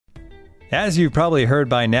As you've probably heard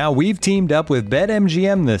by now, we've teamed up with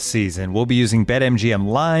BetMGM this season. We'll be using BetMGM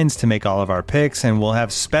lines to make all of our picks, and we'll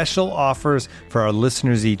have special offers for our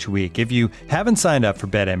listeners each week. If you haven't signed up for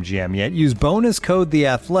BetMGM yet, use bonus code The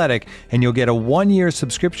Athletic, and you'll get a 1-year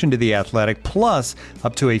subscription to The Athletic, plus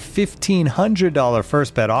up to a $1,500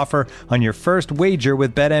 first bet offer on your first wager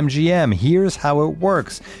with BetMGM. Here's how it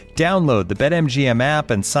works. Download the BetMGM app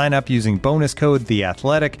and sign up using bonus code The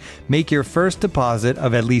Athletic. Make your first deposit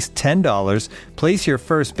of at least $10. Place your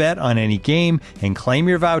first bet on any game and claim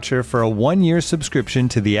your voucher for a 1-year subscription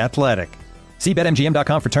to The Athletic. See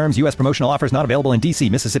BetMGM.com for terms. U.S. promotional offers not available in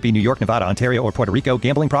D.C., Mississippi, New York, Nevada, Ontario, or Puerto Rico.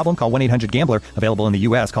 Gambling problem? Call 1-800-GAMBLER. Available in the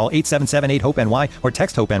U.S. Call 877-8-HOPE-NY or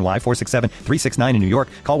text HOPE-NY 467-369 in New York.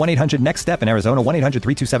 Call 1-800-NEXT-STEP in Arizona.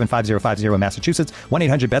 1-800-327-5050 in Massachusetts.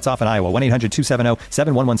 1-800-BETS-OFF in Iowa.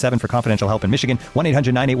 1-800-270-7117 for confidential help in Michigan.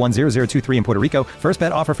 1-800-981-0023 in Puerto Rico. First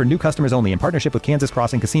bet offer for new customers only in partnership with Kansas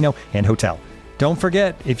Crossing Casino and Hotel. Don't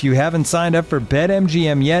forget, if you haven't signed up for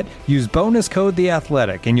BetMGM yet, use bonus code The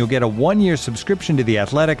Athletic, and you'll get a 1-year subscription to The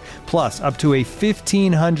Athletic, plus up to a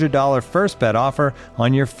 $1,500 first bet offer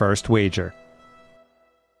on your first wager.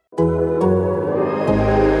 Go,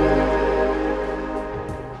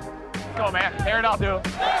 man. Tear it out, dude.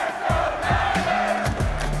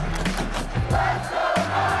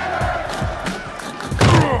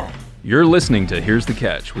 You're listening to Here's the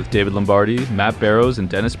Catch with David Lombardi, Matt Barrows, and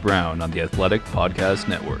Dennis Brown on the Athletic Podcast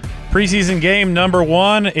Network. Preseason game number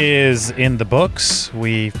 1 is in the books.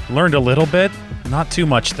 We learned a little bit, not too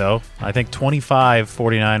much though. I think 25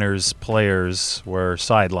 49ers players were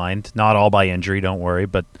sidelined, not all by injury, don't worry,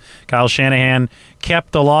 but Kyle Shanahan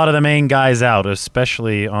kept a lot of the main guys out,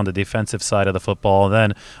 especially on the defensive side of the football. And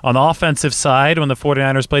then on the offensive side, when the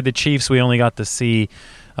 49ers played the Chiefs, we only got to see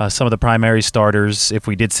some of the primary starters, if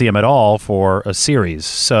we did see them at all, for a series.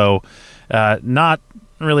 So not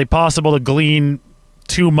really possible to glean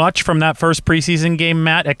too much from that first preseason game,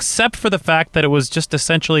 Matt, except for the fact that it was just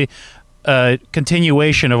essentially a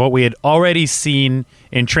continuation of what we had already seen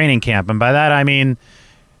in training camp. And by that, I mean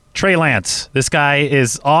Trey Lance. This guy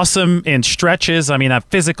is awesome in stretches. I mean, that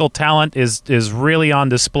physical talent is really on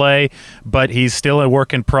display, but he's still a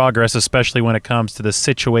work in progress, especially when it comes to the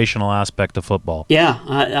situational aspect of football. Yeah,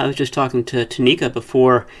 I was just talking to Tanika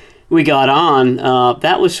before we got on.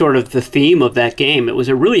 That was sort of the theme of that game. It was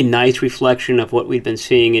a really nice reflection of what we'd been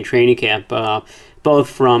seeing in training camp, both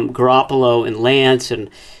from Garoppolo and Lance, and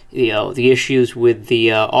the issues with the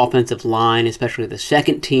offensive line, especially the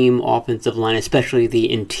second team offensive line, especially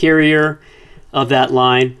the interior of that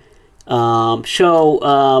line. If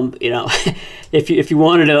you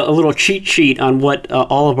wanted a little cheat sheet on what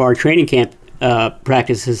all of our training camp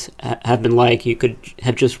practices have been like, you could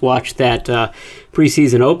have just watched that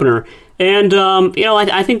preseason opener. And,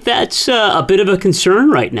 I think that's a bit of a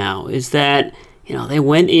concern right now, is that, they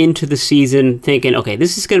went into the season thinking, okay,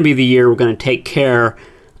 this is going to be the year we're going to take care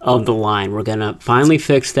of the line. We're going to finally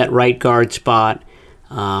fix that right guard spot,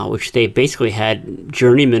 which they basically had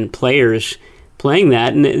journeyman players playing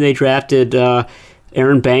that, and they drafted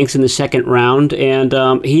Aaron Banks in the second round, and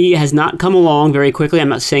he has not come along very quickly. I'm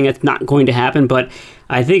not saying it's not going to happen, but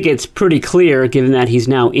I think it's pretty clear, given that he's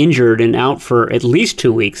now injured and out for at least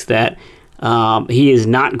 2 weeks, that he is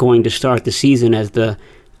not going to start the season as the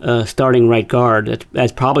starting right guard.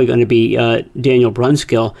 That's probably going to be Daniel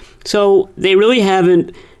Brunskill. So they really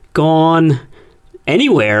haven't gone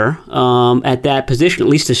anywhere at that position, at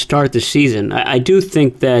least to start the season. I do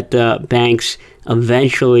think that Banks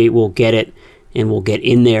eventually will get it and will get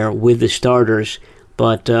in there with the starters,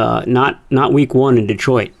 but not week 1 in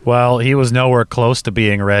Detroit. Well, he was nowhere close to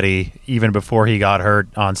being ready even before he got hurt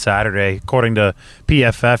on Saturday. According to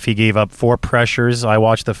PFF, he gave up 4 pressures. I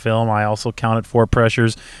watched the film. I also counted 4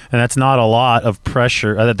 pressures, and that's not a lot of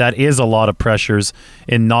pressure. That is a lot of pressures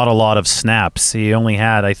in not a lot of snaps. He only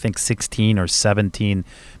had, I think, 16 or 17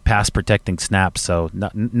 pass protecting snaps, so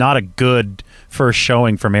not a good first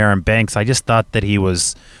showing from Aaron Banks. I just thought that he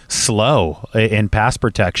was slow in pass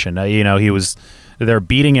protection. They're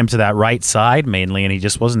beating him to that right side mainly, and he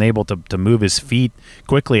just wasn't able to move his feet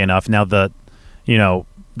quickly enough. Now, the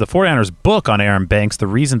 49ers book on Aaron Banks, the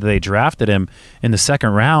reason that they drafted him in the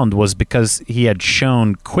second round was because he had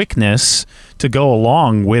shown quickness to go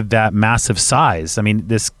along with that massive size. I mean,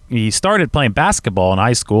 he started playing basketball in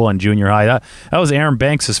high school and junior high. That was Aaron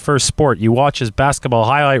Banks' first sport. You watch his basketball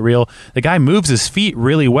highlight reel, the guy moves his feet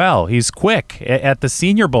really well. He's quick. At the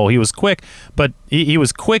Senior Bowl, he was quick, but he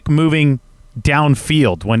was quick moving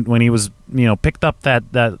downfield. When he was picked up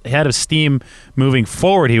that head of steam moving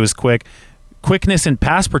forward, he was quick. quickness in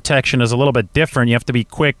pass protection is a little bit different. You have to be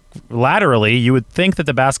quick laterally. You would think that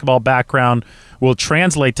the basketball background will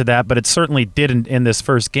translate to that, but it certainly didn't in this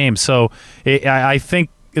first game. So I think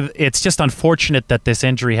it's just unfortunate that this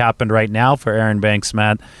injury happened right now for Aaron Banks,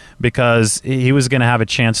 Matt, because he was going to have a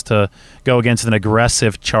chance to go against an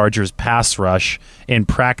aggressive Chargers pass rush in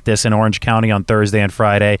practice in Orange County on Thursday and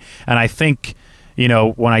Friday. And I think,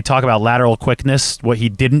 when I talk about lateral quickness, what he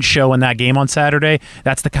didn't show in that game on Saturday,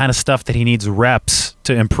 that's the kind of stuff that he needs reps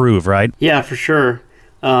to improve, right? Yeah, for sure.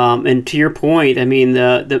 And to your point, I mean,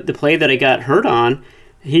 the play that I got hurt on,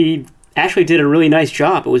 he actually did a really nice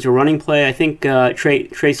job. It was a running play, I think,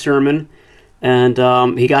 Trey Sermon, and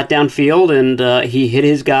he got downfield and he hit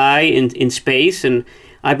his guy in space, and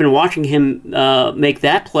I've been watching him make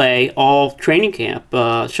that play all training camp.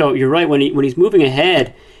 So you're right, when he's moving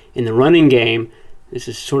ahead in the running game, this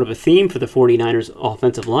is sort of a theme for the 49ers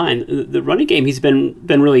offensive line. The running game, he's been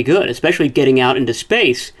really good, especially getting out into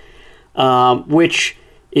space, which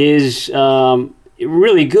is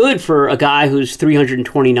really good for a guy who's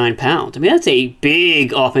 329 pounds. I mean, that's a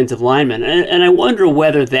big offensive lineman. And I wonder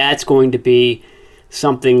whether that's going to be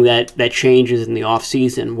something that changes in the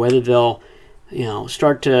offseason, whether they'll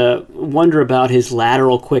start to wonder about his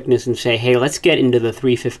lateral quickness and say, hey, let's get into the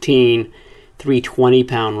 315,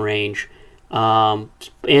 320-pound range.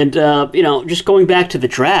 Just going back to the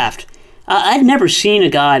draft, I'd never seen a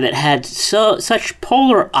guy that had such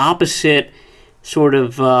polar opposite sort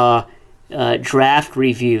of draft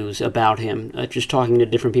reviews about him, just talking to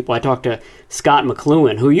different people. I talked to Scott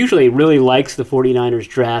McLuhan, who usually really likes the 49ers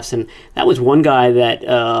drafts, and that was one guy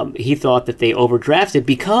that he thought that they overdrafted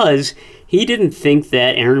because he didn't think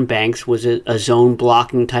that Aaron Banks was a zone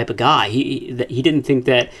blocking type of guy. He didn't think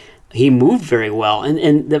that he moved very well,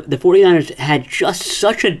 and the 49ers had just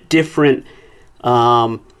such a different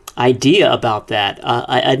idea about that.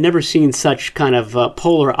 I'd never seen such kind of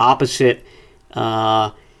polar opposite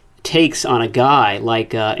takes on a guy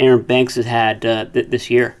like Aaron Banks has had this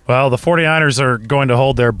year. Well, the 49ers are going to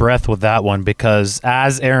hold their breath with that one because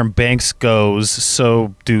as Aaron Banks goes,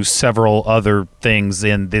 so do several other things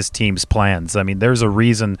in this team's plans. I mean, there's a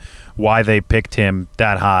reason why they picked him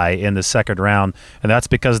that high in the second round, and that's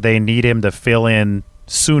because they need him to fill in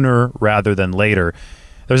sooner rather than later.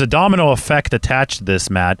 There's a domino effect attached to this,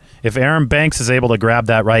 Matt. If Aaron Banks is able to grab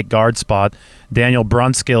that right guard spot, Daniel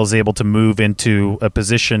Brunskill is able to move into a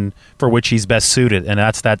position for which he's best suited, and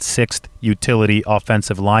that's that sixth utility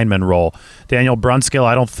offensive lineman role. Daniel Brunskill,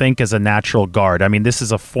 I don't think, is a natural guard. I mean, this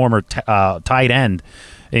is a former tight end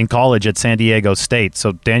in college at San Diego State.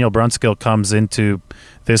 So Daniel Brunskill comes into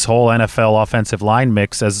this whole NFL offensive line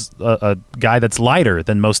mix as a guy that's lighter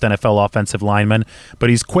than most NFL offensive linemen, but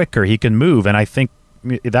he's quicker. He can move, and I think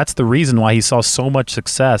that's the reason why he saw so much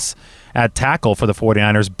success at tackle for the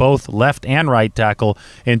 49ers, both left and right tackle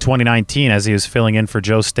in 2019 as he was filling in for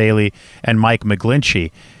Joe Staley and Mike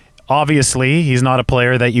McGlinchey. Obviously, he's not a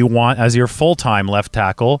player that you want as your full-time left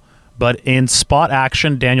tackle, but in spot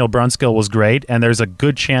action, Daniel Brunskill was great, and there's a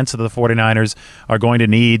good chance that the 49ers are going to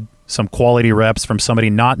need some quality reps from somebody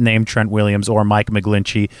not named Trent Williams or Mike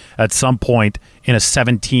McGlinchey at some point in a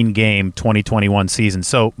 17-game 2021 season.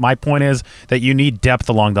 So my point is that you need depth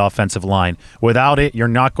along the offensive line. Without it, you're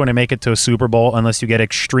not going to make it to a Super Bowl unless you get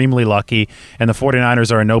extremely lucky, and the 49ers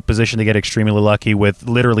are in no position to get extremely lucky with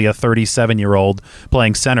literally a 37-year-old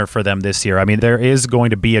playing center for them this year. I mean, there is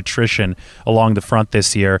going to be attrition along the front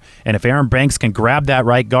this year, and if Aaron Banks can grab that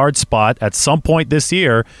right guard spot at some point this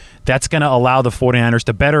year, that's going to allow the 49ers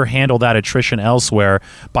to better handle that attrition elsewhere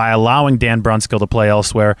by allowing Dan Brunskill to play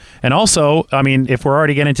elsewhere. And also, I mean, if we're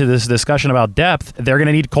already getting into this discussion about depth, they're going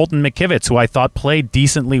to need Colton McKivitz, who I thought played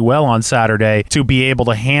decently well on Saturday, to be able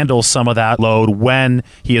to handle some of that load when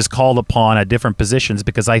he is called upon at different positions,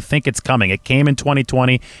 because I think it's coming. It came in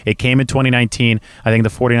 2020. It came in 2019. I think the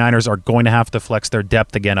 49ers are going to have to flex their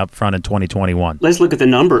depth again up front in 2021. Let's look at the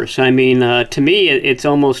numbers. I mean, to me, it's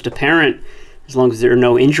almost apparent, as long as there are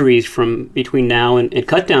no injuries from between now and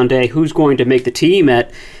cutdown day, who's going to make the team at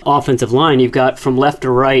offensive line. You've got from left to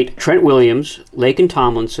right, Trent Williams, Laken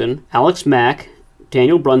Tomlinson, Alex Mack,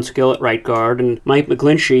 Daniel Brunskill at right guard, and Mike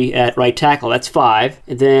McGlinchey at right tackle. That's 5.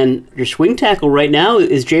 And then your swing tackle right now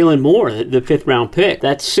is Jalen Moore, the 5th-round pick.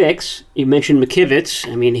 That's 6. You mentioned McKivitz.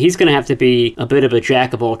 I mean, he's going to have to be a bit of a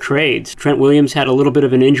jack of all trades. Trent Williams had a little bit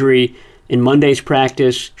of an injury in Monday's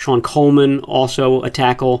practice. Sean Coleman, also a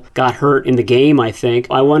tackle, got hurt in the game, I think.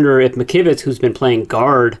 I wonder if McKivitz, who's been playing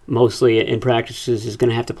guard mostly in practices, is going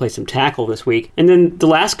to have to play some tackle this week. And then the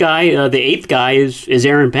last guy, the eighth guy, is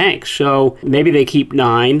Aaron Banks. So maybe they keep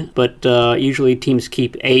 9, but usually teams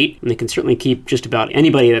keep 8, and they can certainly keep just about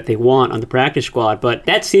anybody that they want on the practice squad. But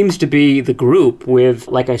that seems to be the group with,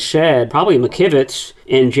 like I said, probably McKivitz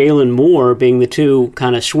and Jalen Moore being the two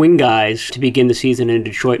kind of swing guys to begin the season in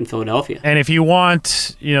Detroit and Philadelphia. And if you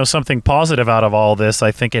want, something positive out of all this,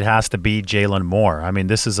 I think it has to be Jalen Moore. I mean,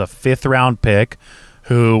 this is a 5th-round pick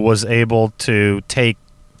who was able to take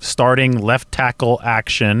starting left tackle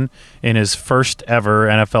action in his first ever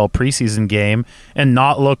NFL preseason game and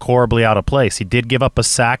not look horribly out of place. He did give up a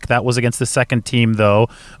sack. That was against the second team, though,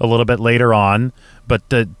 a little bit later on. But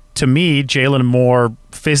to me, Jalen Moore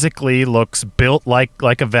physically looks built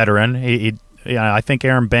like a veteran. I think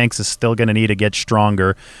Aaron Banks is still going to need to get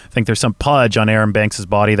stronger. I think there's some pudge on Aaron Banks'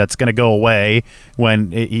 body that's going to go away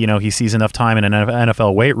when he sees enough time in an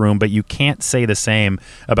NFL weight room, but you can't say the same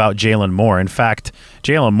about Jalen Moore. In fact,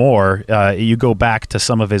 Jalen Moore, you go back to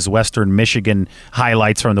some of his Western Michigan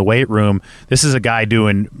highlights from the weight room, this is a guy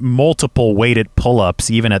doing multiple weighted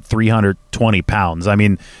pull-ups even at 320 pounds. I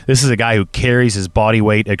mean, this is a guy who carries his body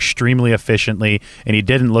weight extremely efficiently, and he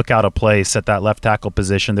didn't look out of place at that left tackle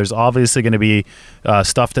position. There's obviously going to be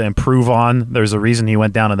stuff to improve on. There's a reason he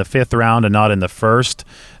went down in the 5th round and not in the 1st.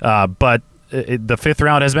 But the 5th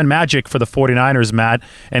round has been magic for the 49ers, Matt,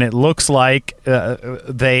 and it looks like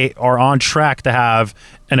they are on track to have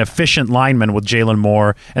an efficient lineman with Jalen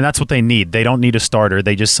Moore, and that's what they need. They don't need a starter.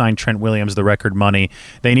 They just signed Trent Williams the record money.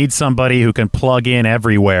 They need somebody who can plug in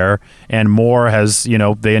everywhere, and Moore has,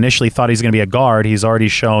 they initially thought he's going to be a guard. He's already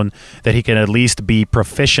shown that he can at least be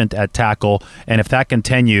proficient at tackle, and if that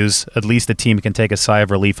continues, at least the team can take a sigh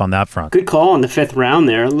of relief on that front. Good call in the 5th round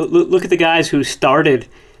there. Look at the guys who started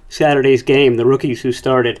Saturday's game, the rookies who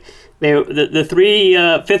started. The 3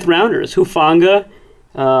 5th rounders, Hufanga,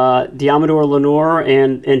 Diamador Lenore,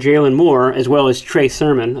 and Jalen Moore, as well as Trey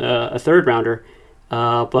Sermon, a 3rd rounder.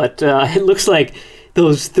 But it looks like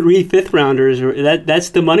those 3 5th rounders, that's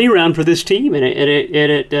the money round for this team, and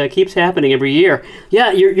it keeps happening every year.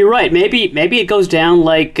 Yeah, you're right. Maybe it goes down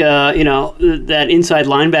like that inside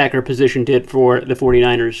linebacker position did for the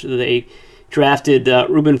 49ers. They drafted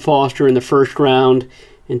Reuben Foster in the 1st round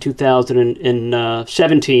in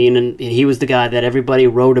 2017, and he was the guy that everybody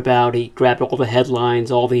wrote about. He grabbed all the headlines,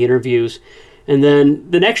 all the interviews. And then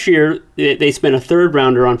the next year, they spent a 3rd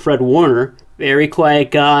rounder on Fred Warner. Very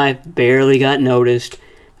quiet guy, barely got noticed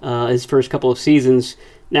his first couple of seasons.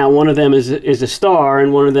 Now, one of them is a star,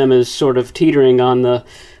 and one of them is sort of teetering on the,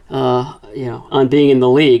 on being in the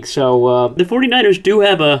league. So the 49ers do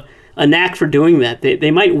have a knack for doing that. They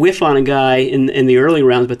might whiff on a guy in the early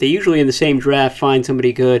rounds, but they usually in the same draft find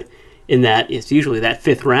somebody good in that. It's usually that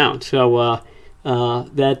 5th round. So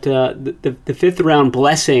the 5th round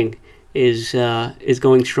blessing is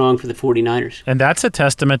going strong for the 49ers. And that's a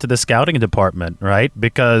testament to the scouting department, right?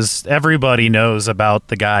 Because everybody knows about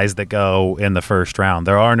the guys that go in the 1st round.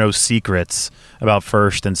 There are no secrets about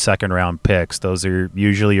 1st and 2nd round picks. Those are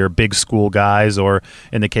usually your big school guys, or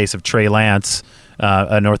in the case of Trey Lance,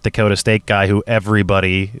 a North Dakota State guy who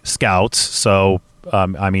everybody scouts. So,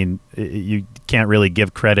 you can't really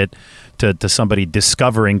give credit to somebody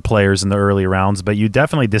discovering players in the early rounds, but you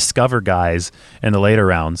definitely discover guys in the later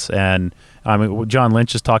rounds. And John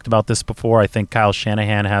Lynch has talked about this before. I think Kyle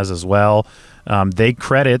Shanahan has as well. They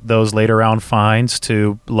credit those later round finds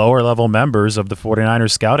to lower level members of the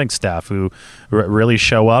 49ers scouting staff who really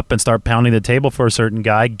show up and start pounding the table for a certain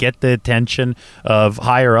guy, get the attention of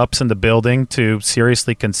higher ups in the building to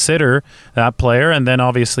seriously consider that player. And then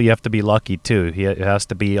obviously you have to be lucky too. He has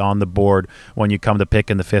to be on the board when you come to pick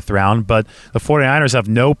in the 5th round. But the 49ers have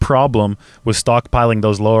no problem with stockpiling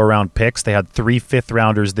those lower round picks. They had 3 5th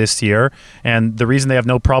rounders this year. And the reason they have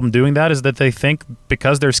no problem doing that is that they think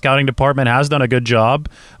because their scouting department has done a good job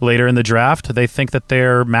later in the draft, they think that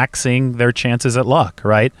they're maxing their chances at luck,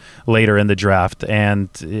 right? Later in the draft.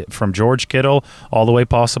 And from George Kittle all the way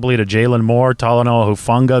possibly to Jalen Moore, Talanoa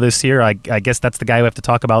Hufanga this year, I guess that's the guy we have to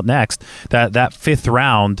talk about next. That 5th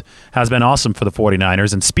round has been awesome for the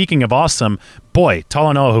 49ers. And speaking of awesome, boy,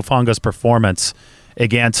 Talanoa Hufanga's performance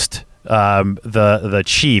against the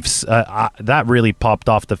Chiefs, that really popped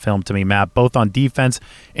off the film to me, Matt, both on defense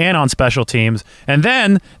and on special teams. And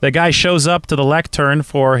then the guy shows up to the lectern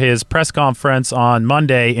for his press conference on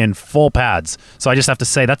Monday in full pads. So I just have to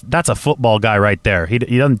say that's a football guy right there. He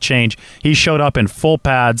doesn't change. He showed up in full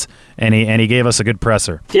pads and he gave us a good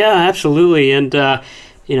presser. Yeah, absolutely. And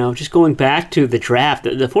just going back to the draft,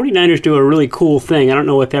 the 49ers do a really cool thing. I don't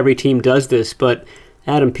know if every team does this, but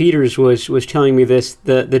Adam Peters was telling me this.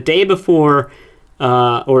 The day before,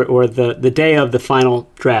 or the day of the final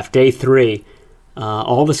draft, day 3,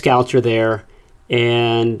 all the scouts are there,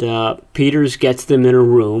 and Peters gets them in a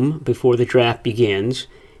room before the draft begins,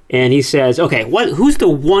 and he says, okay, who's the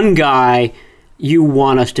one guy you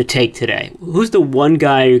want us to take today? Who's the one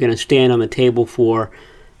guy you're going to stand on the table for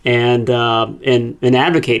and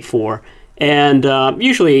advocate for? And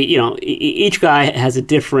usually, each scout has a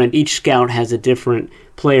different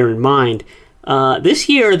player in mind. This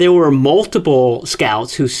year, there were multiple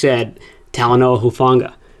scouts who said Talanoa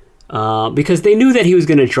Hufanga because they knew that he was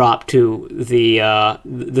going to drop to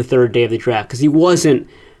the third day of the draft because he wasn't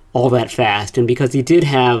all that fast, and because he did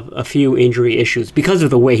have a few injury issues because of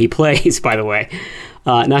the way he plays, by the way.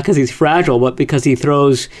 Not because he's fragile, but because he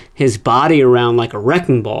throws his body around like a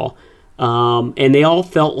wrecking ball. And they all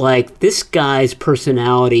felt like this guy's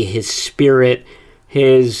personality, his spirit,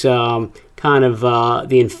 his the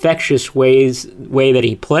infectious way that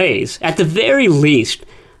he plays, at the very least,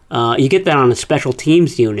 you get that on a special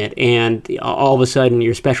teams unit, and all of a sudden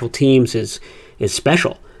your special teams is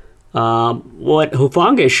special. What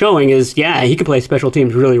Hufanga is showing is, he can play special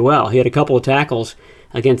teams really well. He had a couple of tackles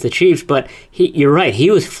against the Chiefs, but you're right, he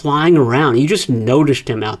was flying around. You just noticed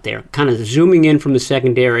him out there, kind of zooming in from the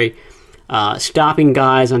secondary, stopping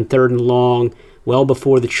guys on 3rd and long, well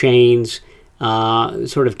before the chains.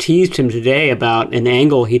 Sort of teased him today about an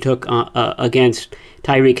angle he took against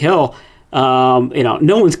Tyreek Hill.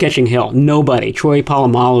 No one's catching Hill. Nobody. Troy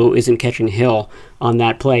Polamalu isn't catching Hill on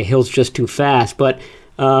that play. Hill's just too fast, but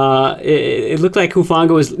it looked like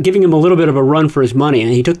Hufanga was giving him a little bit of a run for his money,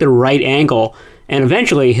 and he took the right angle, and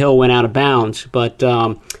eventually Hill went out of bounds. But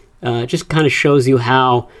just kind of shows you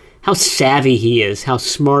how savvy he is, how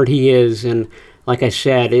smart he is, and like I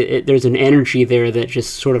said, there's an energy there that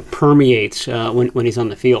just sort of permeates when he's on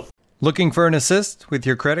the field. Looking for an assist with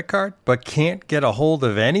your credit card, but can't get a hold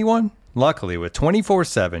of anyone? Luckily, with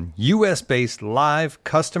 24/7 U.S.-based live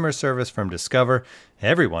customer service from Discover,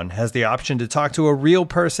 everyone has the option to talk to a real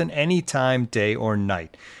person anytime, day or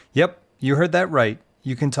night. Yep, you heard that right.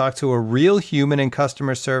 You can talk to a real human in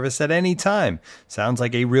customer service at any time. Sounds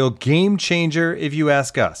like a real game changer if you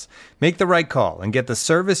ask us. Make the right call and get the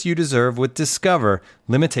service you deserve with Discover.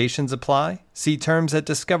 Limitations apply. See terms at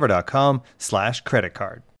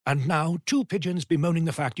discover.com/creditcard. And now, 2 pigeons bemoaning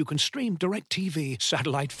the fact you can stream DirecTV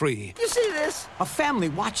satellite-free. You see this? A family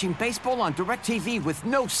watching baseball on DirecTV with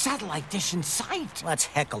no satellite dish in sight. Let's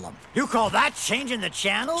heckle them. You call that changing the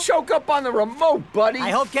channel? Choke up on the remote, buddy. I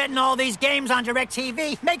hope getting all these games on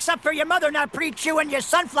DirecTV makes up for your mother not pre-chewing your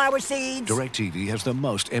sunflower seeds. DirecTV has the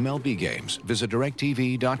most MLB games. Visit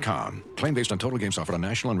DirecTV.com. Claim based on total games offered on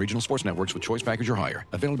national and regional sports networks with choice package or higher.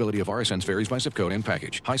 Availability of RSNs varies by zip code and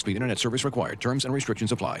package. High-speed internet service required. Terms and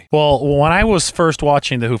restrictions apply. Well, when I was first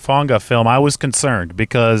watching the Hufanga film, I was concerned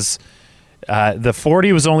because the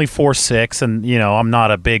 40 was only 4.6, and I'm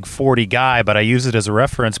not a big 40 guy, but I use it as a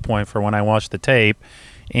reference point for when I watched the tape.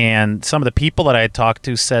 And some of the people that I had talked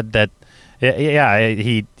to said that,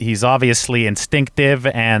 he's obviously instinctive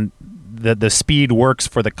and the speed works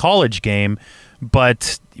for the college game,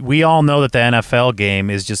 but we all know that the NFL game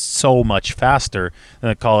is just so much faster than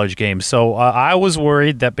the college game. So I was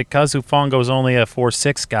worried that because Hufanga was only a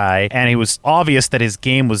 4.6 guy, and it was obvious that his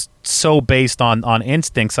game was so based on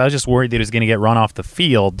instincts, I was just worried that he was going to get run off the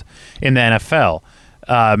field in the NFL.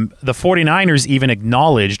 The 49ers even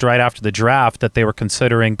acknowledged right after the draft that they were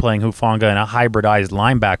considering playing Hufanga in a hybridized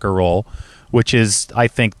linebacker role, which is, I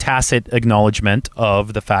think, tacit acknowledgement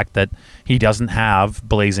of the fact that he doesn't have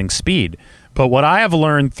blazing speed. But what I have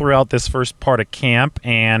learned throughout this first part of camp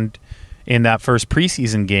and in that first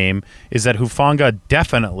preseason game is that Hufanga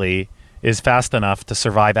definitely is fast enough to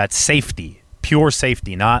survive at safety, pure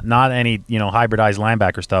safety, not any hybridized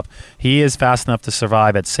linebacker stuff. He is fast enough to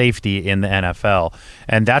survive at safety in the NFL,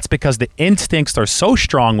 and that's because the instincts are so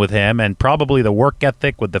strong with him, and probably the work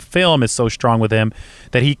ethic with the film is so strong with him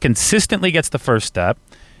that he consistently gets the first step.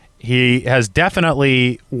 He has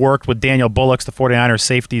definitely worked with Daniel Bullocks, the 49ers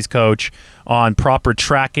safeties coach, on proper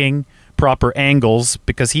tracking, proper angles,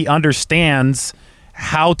 because he understands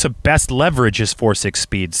how to best leverage his 4.6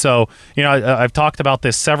 speed. So, I've talked about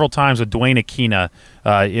this several times with Dwayne Aquina,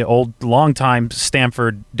 longtime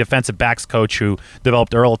Stanford defensive backs coach who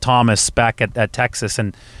developed Earl Thomas back at Texas.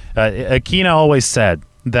 And Aquina always said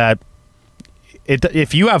that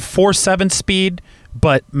if you have 4.7 speed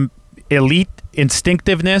but elite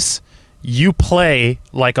instinctiveness, you play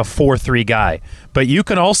like a 4.3 guy. But you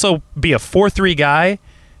can also be a 4.3 guy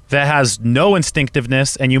that has no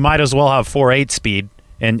instinctiveness, and you might as well have 4.8 speed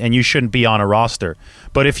and you shouldn't be on a roster.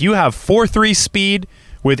 But if you have 4.3 speed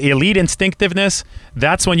with elite instinctiveness,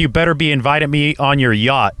 that's when you better be inviting me on your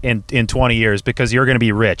yacht in 20 years, because you're going to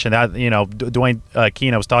be rich. And that, Dwayne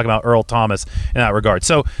Keene was talking about Earl Thomas in that regard.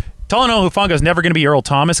 So Talanoa Hufanga is never going to be Earl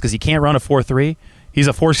Thomas because he can't run a 4.3. He's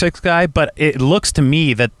a 4.6 guy, but it looks to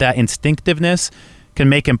me that instinctiveness can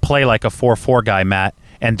make him play like a 4.4 guy, Matt,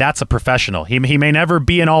 and that's a professional. He may never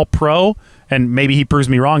be an all-pro, and maybe he proves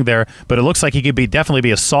me wrong there, but it looks like he could definitely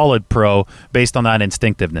be a solid pro based on that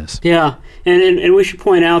instinctiveness. Yeah, and we should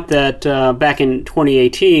point out that back in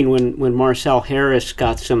 2018, when Marcell Harris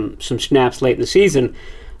got some snaps late in the season,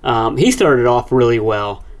 he started off really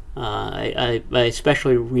well. I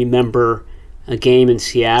especially remember a game in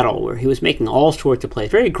Seattle where he was making all sorts of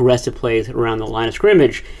plays, very aggressive plays around the line of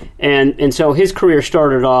scrimmage, and so his career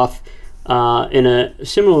started off in a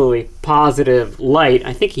similarly positive light.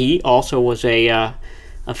 I think he also was a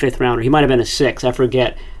fifth rounder. He might have been a sixth, I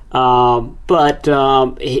forget. But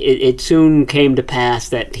it soon came to pass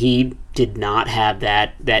that he did not have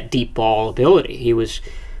that deep ball ability. He was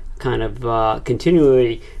kind of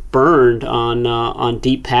continually burned on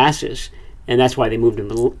deep passes, and that's why they moved him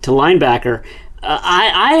to linebacker.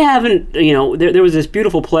 I haven't, there was this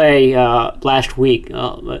beautiful play last week,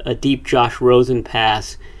 a deep Josh Rosen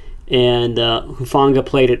pass, and Hufanga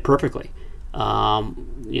played it perfectly.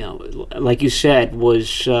 Like you said,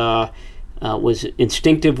 was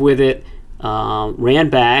instinctive with it, ran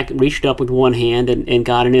back, reached up with one hand, and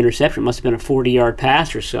got an interception. Must have been a 40-yard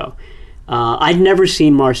pass or so. I'd never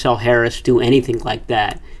seen Marcell Harris do anything like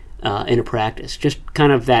that in a practice. Just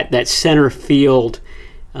kind of that center field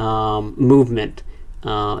movement,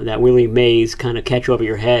 that Willie Mays kind of catch over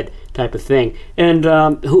your head type of thing. And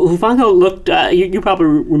Hufanga looked, you probably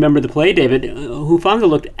remember the play, David. Hufanga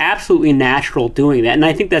looked absolutely natural doing that. And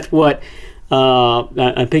I think that's what,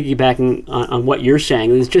 I'm piggybacking on what you're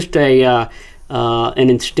saying. It's just an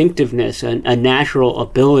instinctiveness, a natural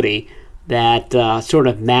ability that sort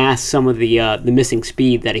of masks some of the missing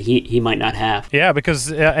speed that he might not have. Yeah, because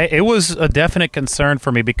it was a definite concern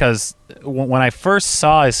for me, because when I first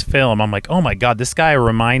saw his film, I'm like, oh my God, this guy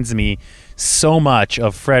reminds me so much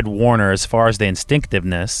of Fred Warner as far as the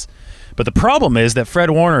instinctiveness. But the problem is that Fred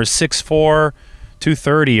Warner is 6'4",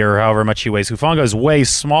 230 or however much he weighs. Hufanga is way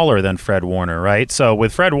smaller than Fred Warner, right? So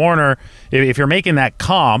with Fred Warner, if you're making that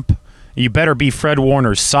comp, you better be Fred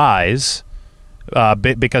Warner's size,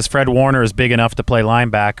 because Fred Warner is big enough to play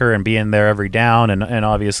linebacker and be in there every down and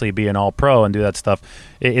obviously be an all-pro and do that stuff.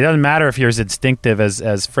 It doesn't matter if you're as instinctive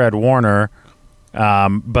as Fred Warner,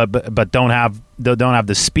 but don't have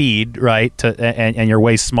the speed, right? And you're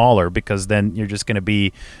way smaller, because then you're just going to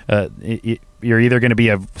be you're either going to be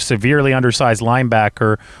a severely undersized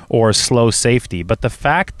linebacker or a slow safety. But the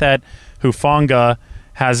fact that Hufanga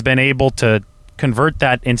has been able to convert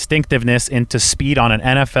that instinctiveness into speed on an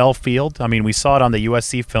NFL field. I mean, we saw it on the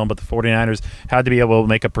USC film, but the 49ers had to be able to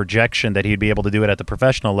make a projection that he'd be able to do it at the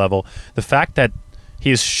professional level. The fact that he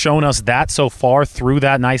has shown us that so far through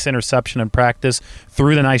that nice interception in practice,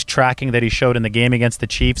 through the nice tracking that he showed in the game against the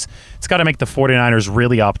Chiefs, it's got to make the 49ers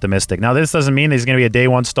really optimistic. Now, this doesn't mean he's going to be a day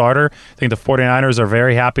one starter. I think the 49ers are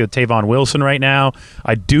very happy with Tavon Wilson right now.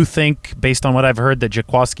 I do think, based on what I've heard, that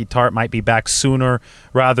Jaquiski Tartt might be back sooner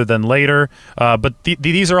rather than later. But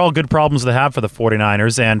these are all good problems to have for the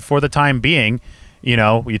 49ers. And for the time being, you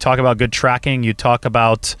talk about good tracking, you talk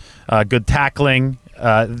about good tackling,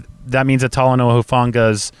 that means that Talanoa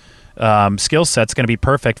Hufanga's skill set's going to be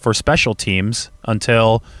perfect for special teams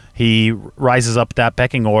until he rises up that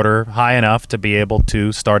pecking order high enough to be able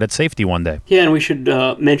to start at safety one day. Yeah, and we should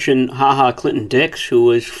mention Clinton Dix, who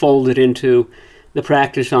was folded into the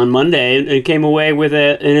practice on Monday and came away with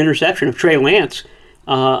an interception of Trey Lance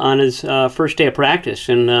on his first day of practice.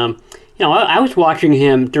 And I was watching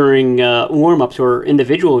him during warm-ups or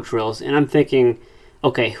individual drills, and I'm thinking,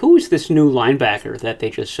 okay, who is this new linebacker that they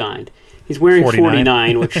just signed? He's wearing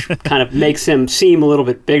 49, which kind of makes him seem a little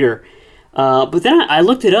bit bigger. But then I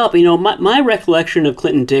looked it up. My recollection of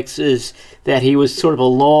Clinton Dix is that he was sort of a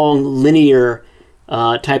long, linear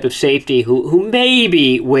type of safety who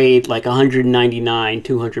maybe weighed like 199,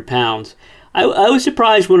 200 pounds. I was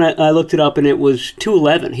surprised when I looked it up, and it was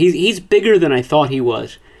 211. He's bigger than I thought he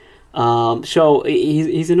was. So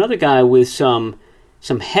he's another guy with some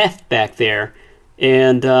heft back there.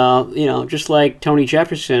 And, just like Tony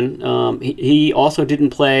Jefferson, he also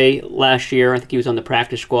didn't play last year. I think he was on the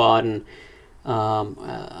practice squad, and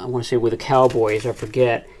I want to say with the Cowboys, I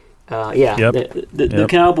forget. The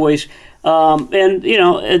Cowboys.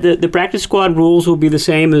 The practice squad rules will be the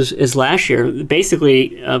same as last year.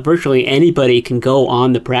 Basically, virtually anybody can go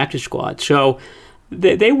on the practice squad. So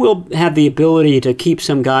they will have the ability to keep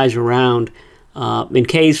some guys around in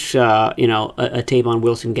case a Tavon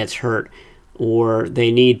Wilson gets hurt or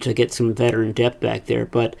they need to get some veteran depth back there.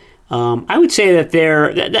 But I would say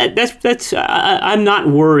that I'm not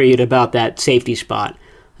worried about that safety spot.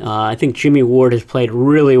 I think Jimmy Ward has played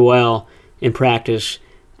really well in practice.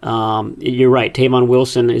 You're right, Tavon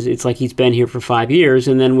Wilson, it's like he's been here for 5 years,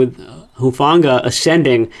 and then with Hufanga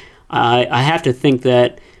ascending, I have to think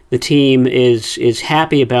that the team is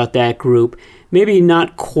happy about that group. Maybe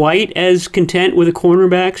not quite as content with the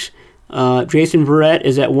cornerbacks. Jason Verrett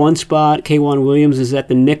is at one spot. K'Waun Williams is at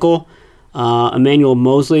the nickel. Emmanuel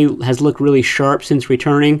Mosley has looked really sharp since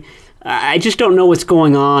returning. I just don't know what's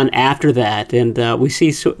going on after that. And we see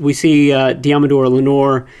Deommodore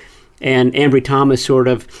Lenoir and Ambry Thomas sort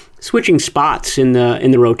of switching spots in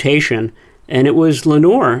the rotation. And it was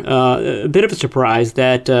Lenoir, a bit of a surprise,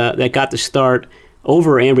 that got the start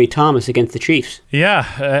over Ambry Thomas against the Chiefs. Yeah,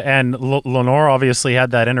 and Lenoir obviously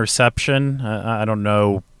had that interception. I don't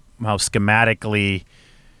know how schematically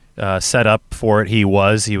set up for it he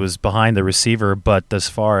was. He was behind the receiver, but as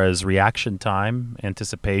far as reaction time,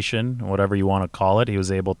 anticipation, whatever you want to call it, he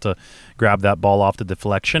was able to grab that ball off the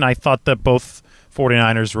deflection. I thought that both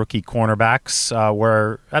 49ers rookie cornerbacks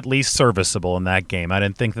were at least serviceable in that game. I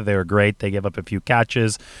didn't think that they were great. They gave up a few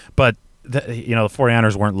catches, but the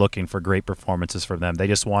 49ers weren't looking for great performances from them. They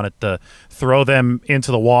just wanted to throw them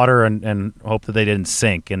into the water and hope that they didn't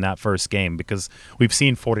sink in that first game, because we've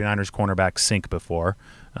seen 49ers cornerbacks sink before.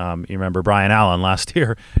 You remember Brian Allen last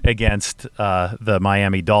year against the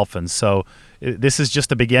Miami Dolphins. So this is just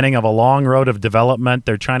the beginning of a long road of development.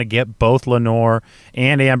 They're trying to get both Lenoir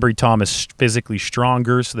and Ambry Thomas physically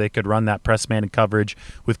stronger so they could run that press man coverage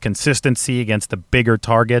with consistency against the bigger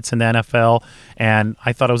targets in the NFL. And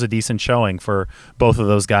I thought it was a decent showing for both of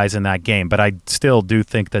those guys in that game. But I still do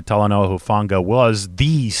think that Talanoa Hufanga was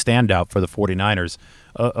the standout for the 49ers.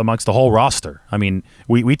 Amongst the whole roster. I mean,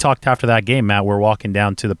 we talked after that game, Matt. We're walking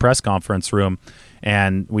down to the press conference room,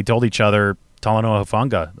 and we told each other Talanoa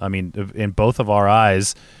Hufanga, I mean, in both of our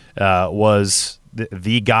eyes, was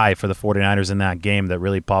the guy for the 49ers in that game that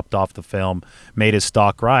really popped off the film, made his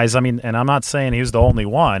stock rise. I mean, and I'm not saying he was the only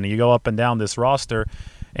one. You go up and down this roster,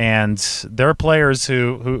 and there are players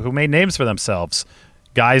who made names for themselves,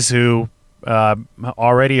 guys who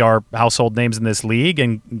already are household names in this league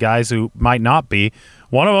and guys who might not be.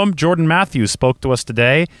 One of them, Jordan Matthews, spoke to us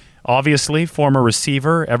today. Obviously, former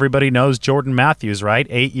receiver. Everybody knows Jordan Matthews, right?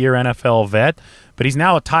 8-year NFL vet. But he's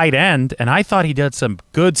now a tight end, and I thought he did some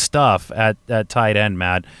good stuff at tight end,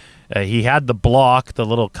 Matt. He had the block, the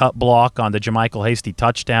little cut block on the JaMychal Hasty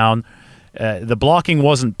touchdown. The blocking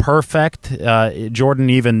wasn't perfect. Jordan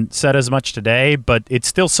even said as much today, but it's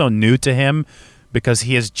still so new to him because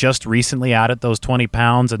he has just recently added those 20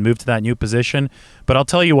 pounds and moved to that new position. But I'll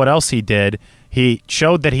tell you what else he did. He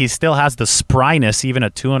showed that he still has the spryness, even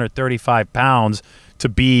at 235 pounds, to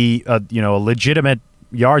be a legitimate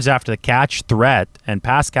yards after the catch threat and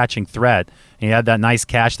pass catching threat. And he had that nice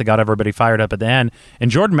catch that got everybody fired up at the end.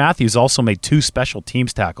 And Jordan Matthews also made 2 special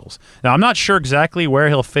teams tackles. Now, I'm not sure exactly where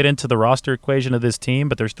he'll fit into the roster equation of this team,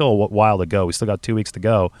 but there's still a while to go. We still got 2 weeks to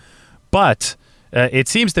go. But it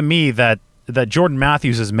seems to me that Jordan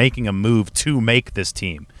Matthews is making a move to make this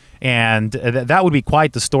team. And that would be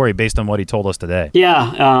quite the story based on what he told us today.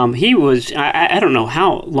 Yeah, he was, I don't know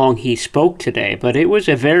how long he spoke today, but it was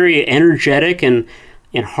a very energetic and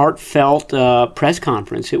heartfelt press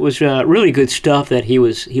conference. It was really good stuff that he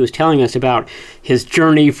was telling us about his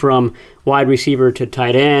journey from wide receiver to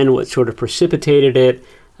tight end, what sort of precipitated it,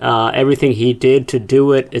 everything he did to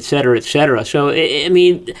do it, et cetera, et cetera. So, I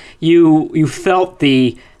mean, you felt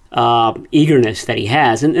the eagerness that he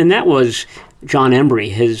has, and that was John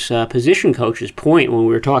Embry, his position coach's point when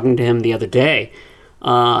we were talking to him the other day.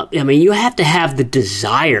 I mean, you have to have the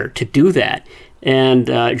desire to do that. And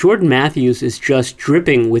Jordan Matthews is just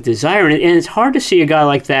dripping with desire. And it's hard to see a guy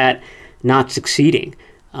like that not succeeding.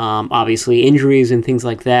 Obviously, injuries and things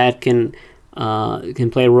like that can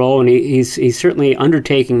play a role. And he's certainly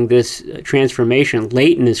undertaking this transformation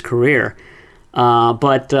late in his career.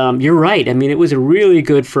 But you're right. I mean, it was a really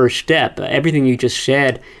good first step. Everything you just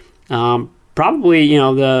said, probably,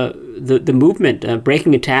 the movement,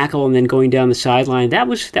 breaking a tackle and then going down the sideline, that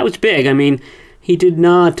was big. I mean, he did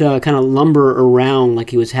not kind of lumber around like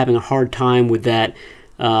he was having a hard time with that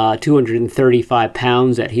 235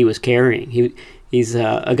 pounds that he was carrying. He's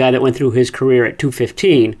a guy that went through his career at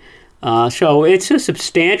 215. So it's a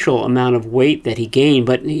substantial amount of weight that he gained,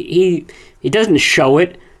 but he doesn't show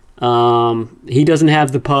it. He doesn't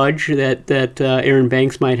have the pudge that Aaron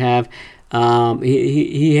Banks might have.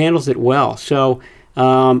 He handles it well. So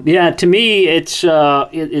To me, it's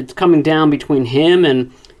coming down between him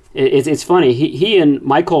and it's funny. He and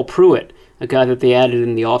Michael Pruitt, a guy that they added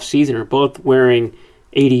in the offseason, are both wearing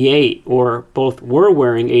 88, or both were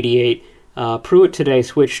wearing 88. Pruitt today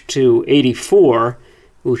switched to 84,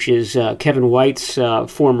 which is Kevin White's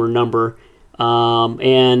former number. Pruitt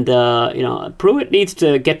needs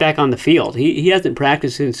to get back on the field. He hasn't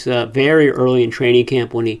practiced since very early in training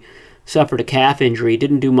camp when he suffered a calf injury. He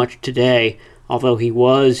didn't do much today, although he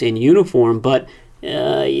was in uniform. But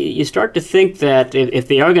you start to think that if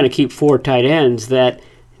they are going to keep 4 tight ends, that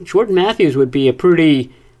Jordan Matthews would be a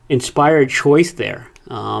pretty inspired choice there.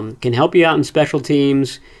 Can help you out in special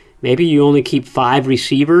teams. Maybe you only keep 5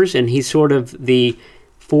 receivers, and he's sort of the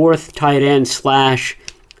 4th tight end /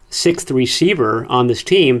 6th receiver on this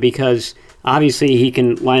team, because obviously he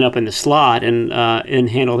can line up in the slot and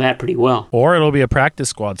handle that pretty well. Or it'll be a practice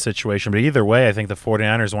squad situation. But either way, I think the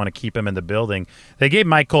 49ers want to keep him in the building. They gave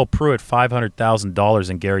Michael Pruitt $500,000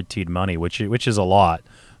 in guaranteed money, which is a lot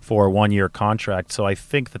for a 1-year contract. So I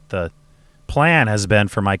think that the plan has been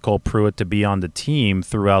for Michael Pruitt to be on the team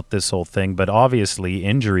throughout this whole thing. But obviously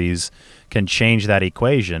injuries can change that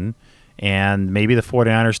equation. And maybe the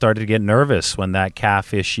 49ers started to get nervous when that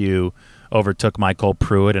calf issue overtook Michael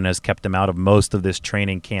Pruitt and has kept him out of most of this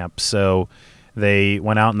training camp. So they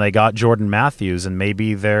went out and they got Jordan Matthews, and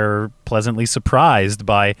maybe they're pleasantly surprised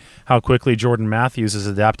by how quickly Jordan Matthews is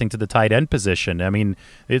adapting to the tight end position. I mean,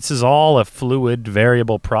 this is all a fluid,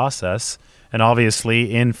 variable process. And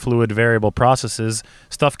obviously in fluid, variable processes,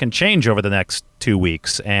 stuff can change over the next 2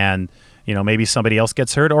 weeks. And maybe somebody else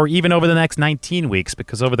gets hurt, or even over the next 19 weeks,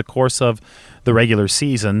 because over the course of the regular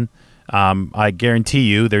season, I guarantee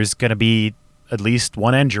you there's going to be at least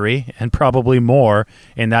one injury and probably more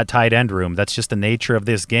in that tight end room. That's just the nature of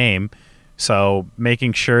this game. So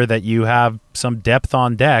making sure that you have some depth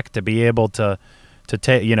on deck to be able to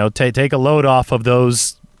take a load off of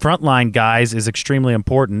those frontline guys is extremely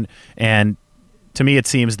important. And to me, it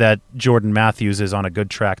seems that Jordan Matthews is on a good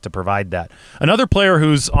track to provide that. Another player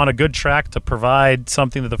who's on a good track to provide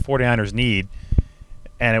something that the 49ers need,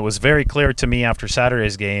 and it was very clear to me after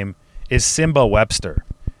Saturday's game, is Simba Webster.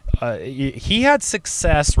 He had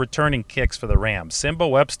success returning kicks for the Rams. Simba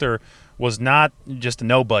Webster was not just a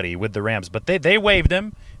nobody with the Rams, but they waived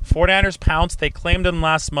him. 49ers pounced. They claimed him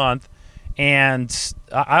last month. And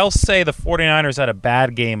I'll say the 49ers had a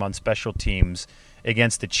bad game on special teams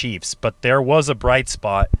against the Chiefs, but there was a bright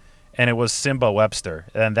spot, and it was Simba Webster.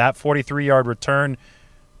 And that 43-yard return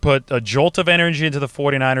put a jolt of energy into the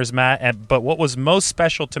 49ers, Matt. But what was most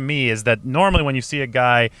special to me is that normally when you see a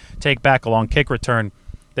guy take back a long kick return,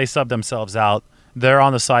 they sub themselves out. They're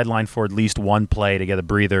on the sideline for at least one play to get a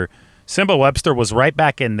breather. Simba Webster was right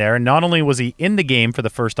back in there. Not only was he in the game for the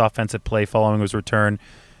first offensive play following his return,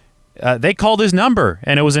 they called his number,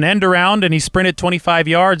 and it was an end around, and he sprinted 25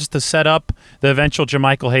 yards to set up the eventual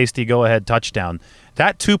JaMycal Hasty go-ahead touchdown.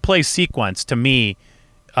 That 2-play sequence, to me,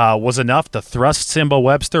 was enough to thrust Simba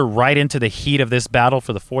Webster right into the heat of this battle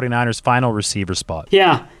for the 49ers' final receiver spot.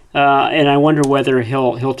 Yeah, and I wonder whether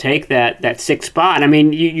he'll take that 6th spot. I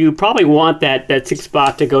mean, you probably want that 6th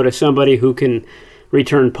spot to go to somebody who can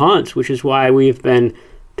return punts, which is why we've been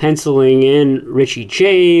penciling in Richie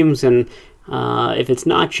James, and if it's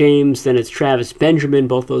not James, then it's Travis Benjamin.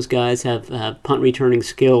 Both those guys have punt returning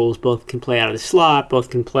skills. Both can play out of the slot. Both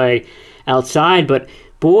can play outside. But,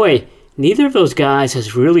 boy, neither of those guys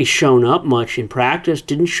has really shown up much in practice.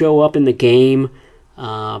 Didn't show up in the game.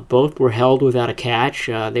 Both were held without a catch.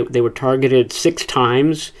 They were targeted 6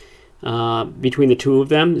 times between the two of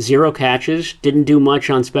them. 0 catches. Didn't do much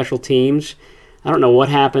on special teams. I don't know what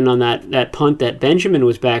happened on that punt that Benjamin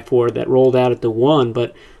was back for that rolled out at the 1,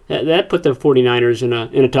 but that put the 49ers in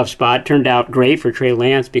a tough spot. Turned out great for Trey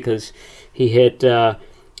Lance because he hit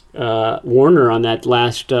Warner on that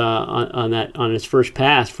last on his first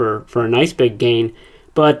pass for a nice big gain.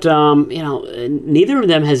 But neither of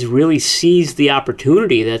them has really seized the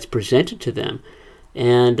opportunity that's presented to them.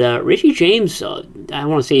 And Richie James, I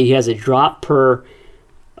want to say he has a drop per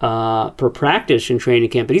practice in training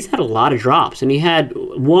camp, but he's had a lot of drops, and he had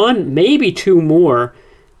 1, maybe 2 more.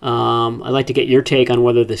 I'd like to get your take on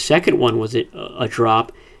whether the second one was a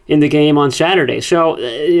drop in the game on Saturday. So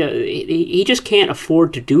he just can't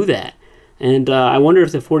afford to do that. And I wonder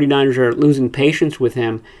if the 49ers are losing patience with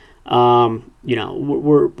him.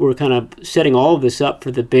 We're kind of setting all of this up for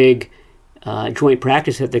the big joint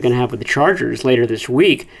practice that they're going to have with the Chargers later this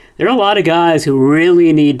week. There are a lot of guys who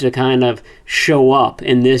really need to kind of show up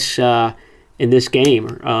in this game,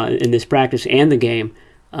 in this practice and the game.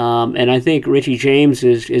 And I think Richie James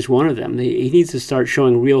is one of them. He needs to start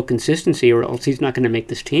showing real consistency, or else he's not going to make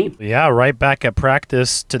this team. Yeah, right back at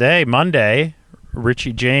practice today, Monday,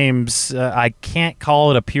 Richie James, I can't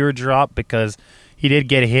call it a pure drop because he did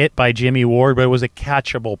get hit by Jimmy Ward, but it was a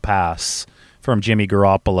catchable pass from Jimmy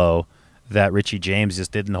Garoppolo that Richie James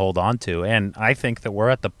just didn't hold on to. And I think that we're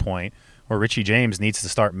at the point where Richie James needs to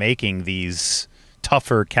start making these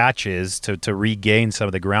tougher catches to regain some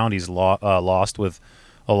of the ground he's lost with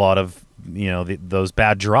a lot of those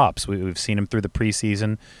bad drops. We've seen him through the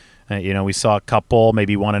preseason. We saw a couple,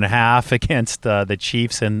 maybe 1.5 against the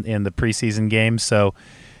Chiefs in the preseason game. So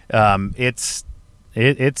it's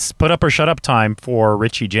put up or shut up time for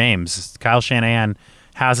Richie James. Kyle Shanahan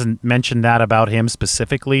hasn't mentioned that about him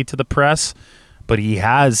specifically to the press, but he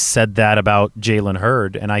has said that about Jalen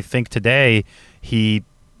Hurd. And I think today he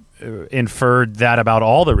inferred that about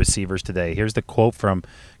all the receivers today. Here's the quote from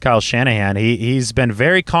Kyle Shanahan. He's been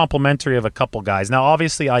very complimentary of a couple guys. Now,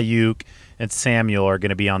 obviously, Ayuk and Samuel are going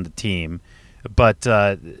to be on the team, but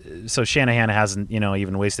so Shanahan hasn't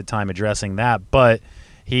even wasted time addressing that. But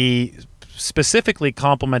he specifically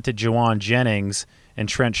complimented Jauan Jennings and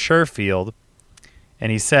Trent Sherfield,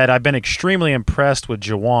 and he said, "I've been extremely impressed with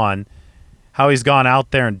Jauan, how he's gone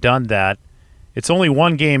out there and done that. It's only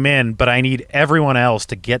one game in, but I need everyone else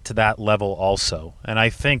to get to that level also." And I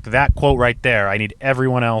think that quote right there, I need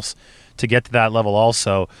everyone else to get to that level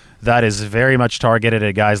also, that is very much targeted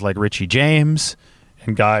at guys like Richie James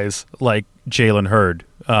and guys like Jalen Hurd.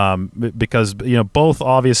 Because, both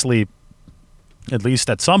obviously, at least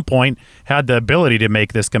at some point, had the ability to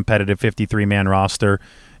make this competitive 53-man roster.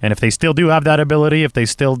 And if they still do have that ability, if they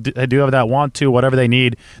still do have that want to, whatever they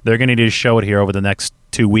need, they're going to need to show it here over the next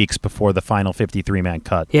 2 weeks before the final 53-man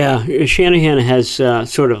cut. Yeah, Shanahan has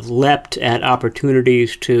sort of leapt at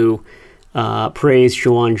opportunities to praise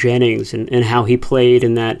Jauan Jennings and how he played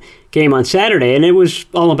in that game on Saturday, and it was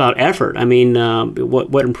all about effort. I mean,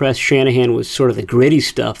 what impressed Shanahan was sort of the gritty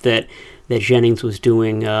stuff that Jennings was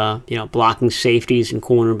doing, blocking safeties and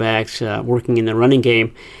cornerbacks, working in the running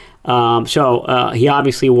game. So he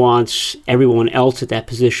obviously wants everyone else at that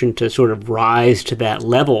position to sort of rise to that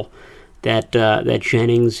level that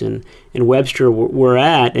Jennings and Webster were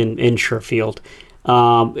at, and Sherfield.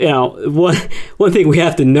 One thing we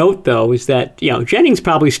have to note though is that Jennings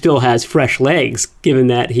probably still has fresh legs, given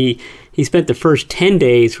that he spent the first 10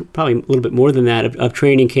 days, probably a little bit more than that, of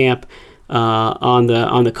training camp on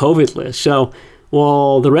the COVID list. So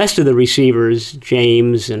while the rest of the receivers,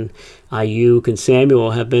 James and Ayuk and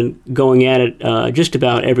Samuel, have been going at it just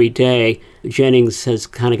about every day, Jennings has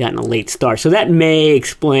kind of gotten a late start. So that may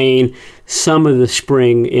explain some of the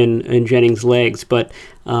spring in Jennings' legs. But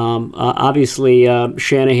obviously,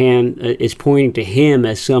 Shanahan is pointing to him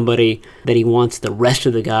as somebody that he wants the rest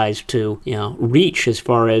of the guys to reach as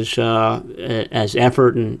far as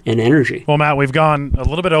effort and energy. Well, Matt, we've gone a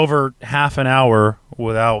little bit over half an hour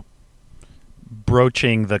without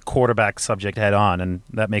broaching the quarterback subject head on, and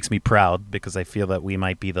that makes me proud because I feel that we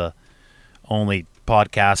might be the only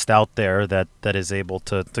podcast out there that is able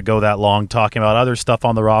to go that long talking about other stuff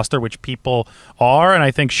on the roster, which people are and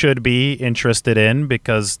I think should be interested in,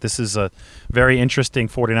 because this is a very interesting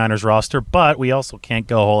 49ers roster. But we also can't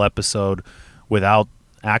go a whole episode without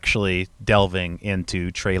actually delving into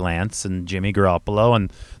Trey Lance and Jimmy Garoppolo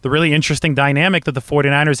and the really interesting dynamic that the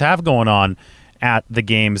 49ers have going on at the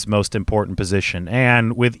game's most important position.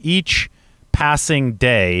 And with each passing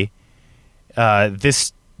day,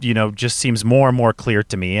 this just seems more and more clear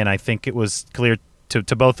to me, and I think it was clear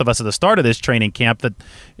to both of us at the start of this training camp that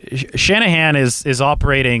Shanahan is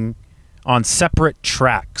operating on separate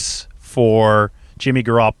tracks for Jimmy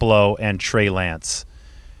Garoppolo and Trey Lance.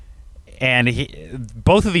 And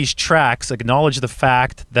both of these tracks acknowledge the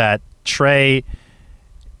fact that Trey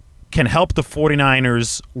can help the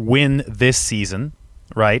 49ers win this season,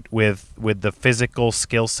 right, with the physical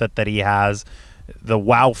skill set that he has, the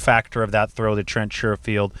wow factor of that throw to Trent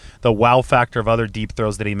Sherfield, the wow factor of other deep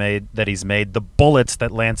throws that he's made, the bullets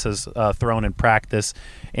that Lance has thrown in practice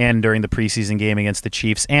and during the preseason game against the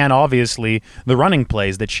Chiefs, and obviously the running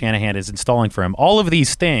plays that Shanahan is installing for him. All of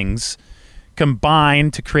these things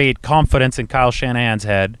combine to create confidence in Kyle Shanahan's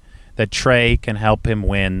head that Trey can help him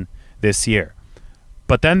win this year.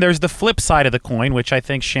 But then there's the flip side of the coin, which I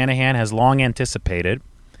think Shanahan has long anticipated,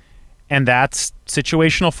 and that's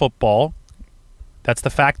situational football. That's the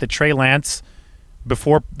fact that Trey Lance,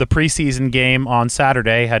 before the preseason game on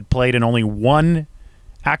Saturday, had played in only one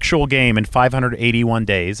actual game in 581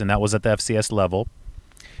 days, and that was at the FCS level.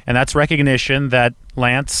 And that's recognition that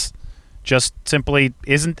Lance just simply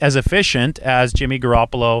isn't as efficient as Jimmy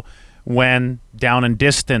Garoppolo when down and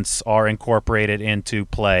distance are incorporated into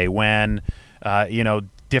play, when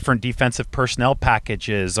different defensive personnel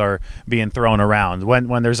packages are being thrown around,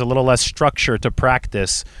 when there's a little less structure to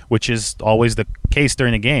practice, which is always the case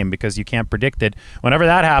during the game because you can't predict it. Whenever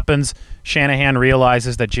that happens, Shanahan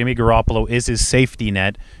realizes that Jimmy Garoppolo is his safety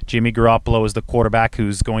net. Jimmy Garoppolo is the quarterback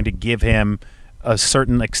who's going to give him a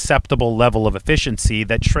certain acceptable level of efficiency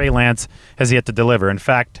that Trey Lance has yet to deliver. In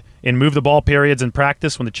fact, in move the ball periods in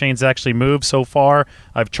practice, when the chains actually move so far,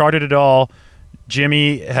 I've charted it all.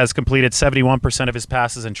 Jimmy has completed 71% of his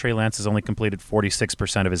passes, and Trey Lance has only completed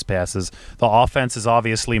 46% of his passes. The offense has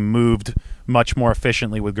obviously moved much more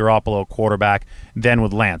efficiently with Garoppolo quarterback than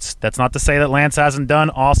with Lance. That's not to say that Lance hasn't done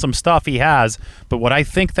awesome stuff. He has. But what I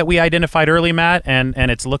think that we identified early, Matt, and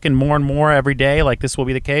it's looking more and more every day like this will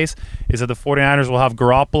be the case, is that the 49ers will have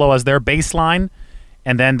Garoppolo as their baseline,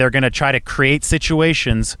 and then they're going to try to create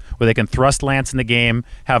situations where they can thrust Lance in the game,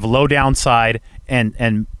 have low downside,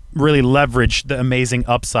 and really leverage the amazing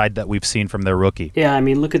upside that we've seen from their rookie. Yeah, I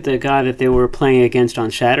mean, look at the guy that they were playing against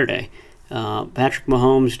on Saturday. Patrick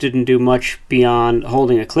Mahomes didn't do much beyond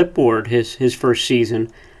holding a clipboard his first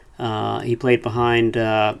season. He played behind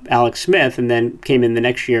Alex Smith and then came in the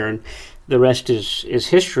next year, and the rest is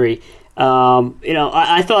history.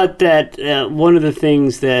 I thought that one of the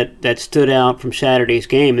things that stood out from Saturday's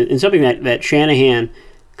game, and something that Shanahan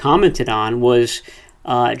commented on, was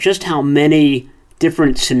just how many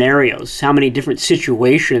different scenarios, how many different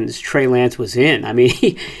situations Trey Lance was in. I mean,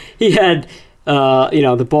 he had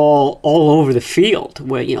the ball all over the field,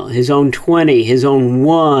 where his own 20, his own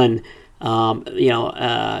 1.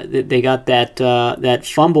 They got that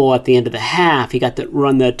fumble at the end of the half. He got to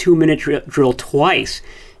run the 2-minute drill twice.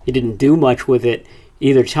 He didn't do much with it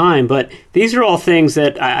either time, but these are all things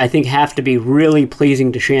that I think have to be really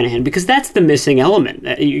pleasing to Shanahan, because that's the missing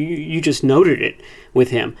element. You just noted it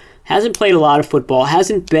with him. Hasn't played a lot of football,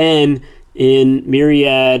 hasn't been in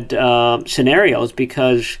myriad scenarios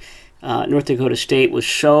because North Dakota State was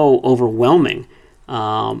so overwhelming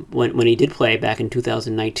when he did play back in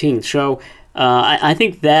 2019. So I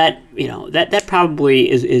think that that probably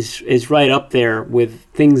is right up there with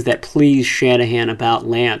things that please Shanahan about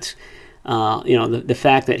Lance. The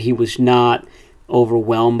fact that he was not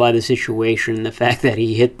overwhelmed by the situation, the fact that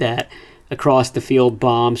he hit that across the field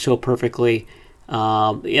bomb so perfectly.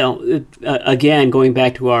 Again, going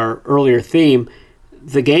back to our earlier theme,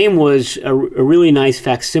 the game was a really nice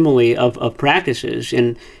facsimile of practices,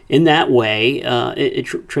 and in that way,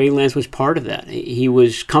 Trey Lance was part of that. He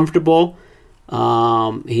was comfortable.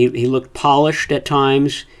 He looked polished at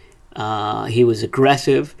times. He was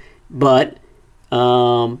aggressive, but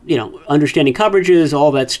understanding coverages,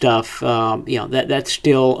 all that stuff, that's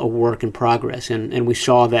still a work in progress, and we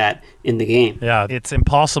saw that in the game. Yeah, it's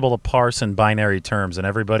impossible to parse in binary terms, and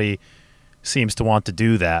everybody seems to want to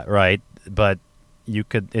do that, right? But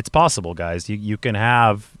it's possible, guys. You can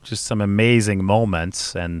have just some amazing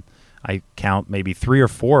moments, and I count maybe 3 or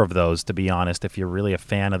 4 of those, to be honest, if you're really a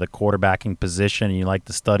fan of the quarterbacking position and you like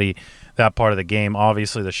to study that part of the game.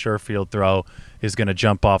 Obviously, the Sherfield throw is going to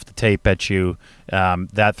jump off the tape at you.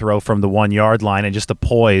 That throw from the 1-yard line and just the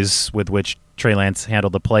poise with which Trey Lance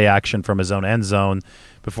handled the play action from his own end zone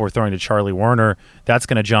before throwing to Charlie Werner, that's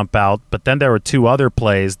going to jump out. But then there were 2 other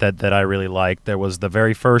plays that I really liked. There was the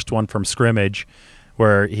very first one from scrimmage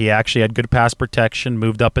where he actually had good pass protection,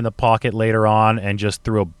 moved up in the pocket later on, and just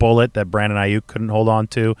threw a bullet that Brandon Ayuk couldn't hold on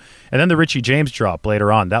to. And then the Richie James drop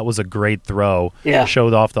later on. That was a great throw. Yeah.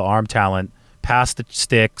 Showed off the arm talent, past the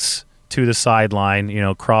sticks to the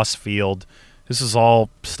sideline, cross field. This is all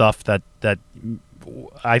stuff that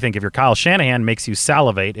I think if you're Kyle Shanahan makes you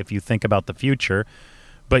salivate if you think about the future.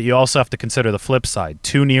 But you also have to consider the flip side.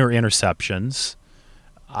 2 near interceptions.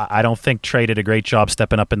 I don't think Trey did a great job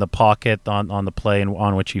stepping up in the pocket on the play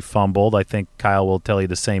on which he fumbled. I think Kyle will tell you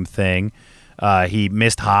the same thing. He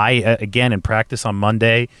missed high again in practice on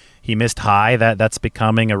Monday. He missed high. That's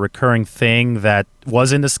becoming a recurring thing that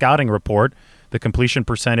was in the scouting report. The completion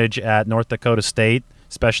percentage at North Dakota State,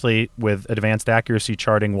 especially with advanced accuracy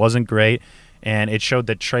charting, wasn't great. And it showed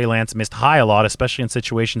that Trey Lance missed high a lot, especially in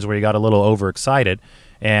situations where he got a little overexcited.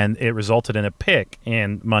 And it resulted in a pick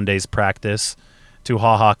in Monday's practice to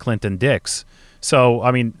Clinton Dix. So,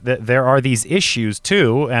 I mean, there are these issues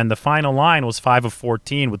too, and the final line was 5 of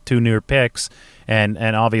 14 with 2 near picks, and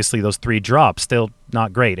obviously those 3 drops, still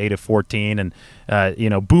not great, 8 of 14, and,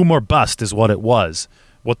 boom or bust is what it was.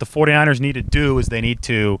 What the 49ers need to do is they need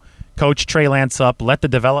to coach Trey Lance up, let the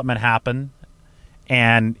development happen,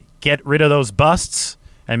 and get rid of those busts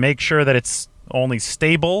and make sure that it's only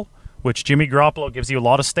stable, which Jimmy Garoppolo gives you a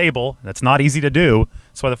lot of stable. That's not easy to do.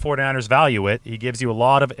 That's why the 49ers value it. He gives you a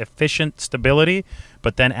lot of efficient stability,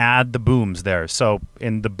 but then add the booms there. So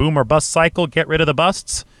in the boom or bust cycle, get rid of the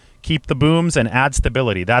busts, keep the booms, and add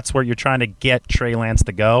stability. That's where you're trying to get Trey Lance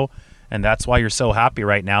to go. And that's why you're so happy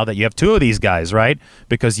right now that you have two of these guys, right?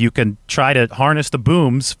 Because you can try to harness the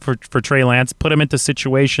booms for Trey Lance, put him into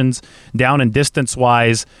situations down and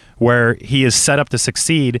distance-wise where he is set up to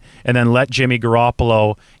succeed, and then let Jimmy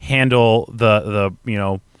Garoppolo handle the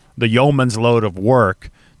yeoman's load of work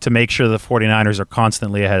to make sure the 49ers are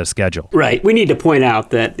constantly ahead of schedule. Right. We need to point out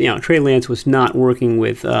that Trey Lance was not working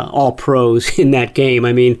with all pros in that game.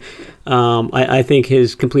 I mean, I think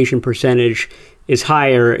his completion percentage is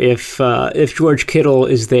higher if George Kittle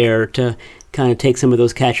is there to kind of take some of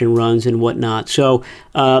those catch and runs and whatnot. So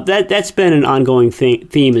that's been an ongoing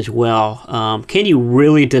theme as well. Can you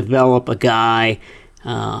really develop a guy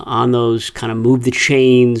on those kind of move the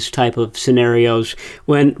chains type of scenarios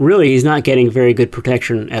when really he's not getting very good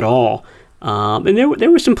protection at all? And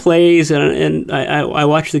there were some plays, and I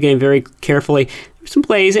watched the game very carefully. Some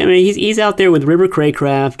plays. I mean, he's out there with River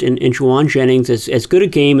Craycraft and Juwan Jennings, as good a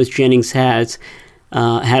game as Jennings had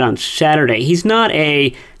on Saturday. He's not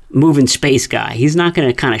a move in space guy. He's not going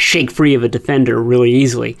to kind of shake free of a defender really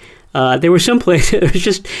easily. There were some plays that was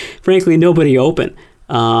just, frankly, nobody open.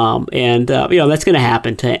 And that's going to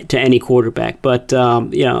happen to any quarterback. But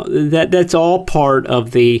that's all part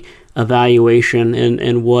of the evaluation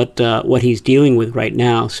and what he's dealing with right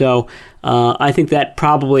now. So I think that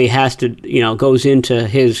probably has to goes into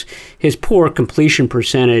his poor completion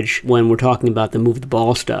percentage when we're talking about the move the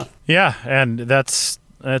ball stuff. Yeah, and that's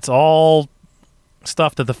all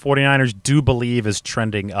stuff that the 49ers do believe is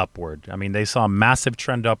trending upward. I mean, they saw a massive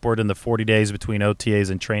trend upward in the 40 days between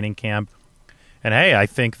OTAs and training camp. And hey, I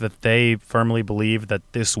think that they firmly believe that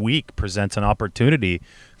this week presents an opportunity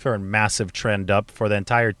for a massive trend up for the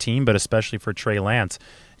entire team, but especially for Trey Lance.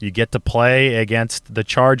 You get to play against the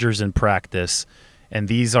Chargers in practice, and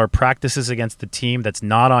these are practices against the team that's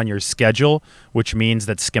not on your schedule, which means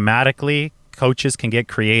that schematically, coaches can get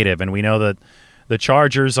creative. And we know that the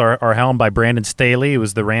Chargers are helmed by Brandon Staley, who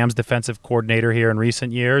was the Rams defensive coordinator here in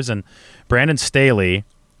recent years. And Brandon Staley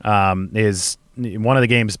is one of the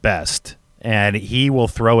game's best, and he will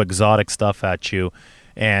throw exotic stuff at you.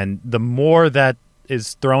 And the more that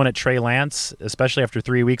is thrown at Trey Lance, especially after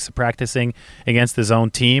 3 weeks of practicing against his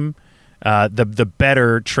own team, the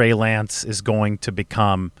better Trey Lance is going to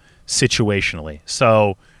become situationally.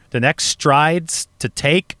 So the next strides to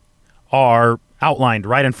take are outlined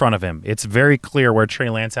right in front of him. It's very clear where Trey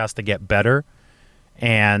Lance has to get better.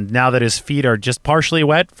 And now that his feet are just partially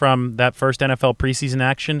wet from that first NFL preseason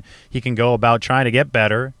action, he can go about trying to get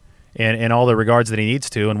better in all the regards that he needs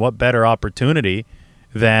to. And what better opportunity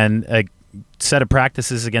than a set of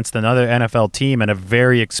practices against another NFL team and a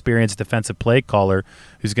very experienced defensive play caller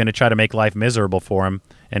who's going to try to make life miserable for him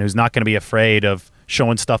and who's not going to be afraid of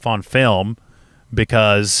showing stuff on film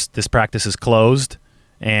because this practice is closed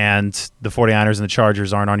and the 49ers and the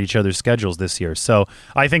Chargers aren't on each other's schedules this year. So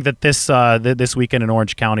I think that this weekend in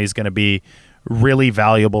Orange County is going to be really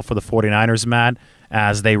valuable for the 49ers, Matt,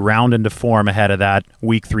 as they round into form ahead of that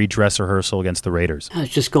Week 3 dress rehearsal against the Raiders. I was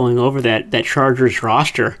just going over that Chargers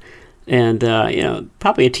roster, and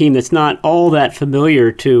probably a team that's not all that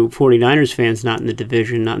familiar to 49ers fans, not in the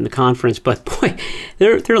division, not in the conference, but boy,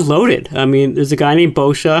 they're loaded. I mean, there's a guy named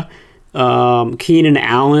Bosa, Keenan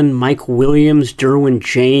Allen, Mike Williams, Derwin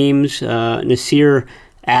James, Nasir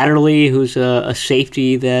Adderley, who's a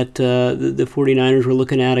safety that the 49ers were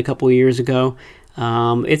looking at a couple of years ago.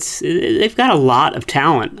 They've got a lot of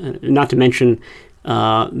talent, not to mention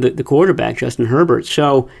the quarterback, Justin Herbert.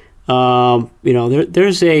 So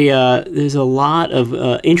there's a lot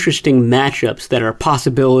of interesting matchups that are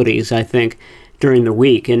possibilities, I think, during the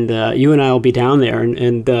week. And you and I will be down there,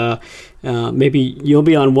 and maybe you'll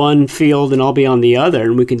be on one field and I'll be on the other,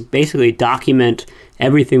 and we can basically document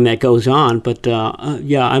everything that goes on. But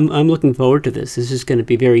I'm looking forward to this. This is going to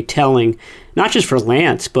be very telling, not just for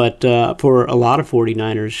Lance, but for a lot of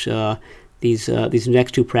 49ers. These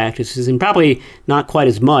next two practices, and probably not quite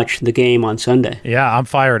as much the game on Sunday. Yeah, I'm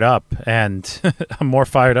fired up, and I'm more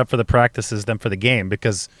fired up for the practices than for the game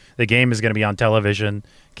because the game is going to be on television.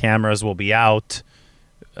 Cameras will be out.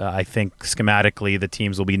 I think schematically the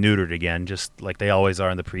teams will be neutered again, just like they always are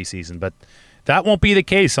in the preseason. But that won't be the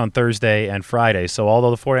case on Thursday and Friday. So although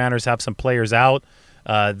the 49ers have some players out,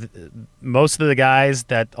 most of the guys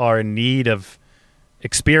that are in need of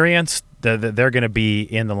experience, they're going to be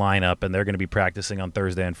in the lineup, and they're going to be practicing on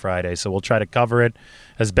Thursday and Friday. So we'll try to cover it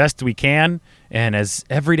as best we can. And as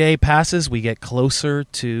every day passes, we get closer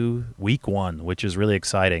to week 1, which is really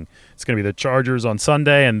exciting. It's going to be the Chargers on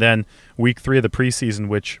Sunday, and then week 3 of the preseason,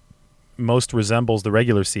 which most resembles the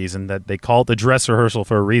regular season. That they call it the dress rehearsal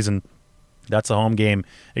for a reason. That's a home game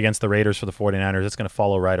against the Raiders for the 49ers. It's going to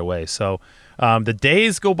follow right away. So the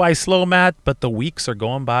days go by slow, Matt, but the weeks are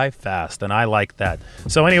going by fast, and I like that.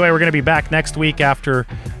 So anyway, we're going to be back next week after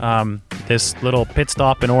this little pit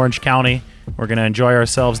stop in Orange County. We're going to enjoy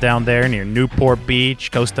ourselves down there near Newport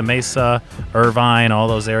Beach, Costa Mesa, Irvine, all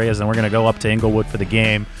those areas, and we're going to go up to Inglewood for the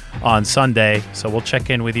game on Sunday. So we'll check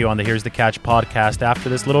in with you on the Here's the Catch podcast after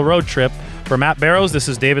this little road trip. For Matt Barrows, this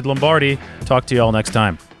is David Lombardi. Talk to you all next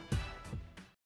time.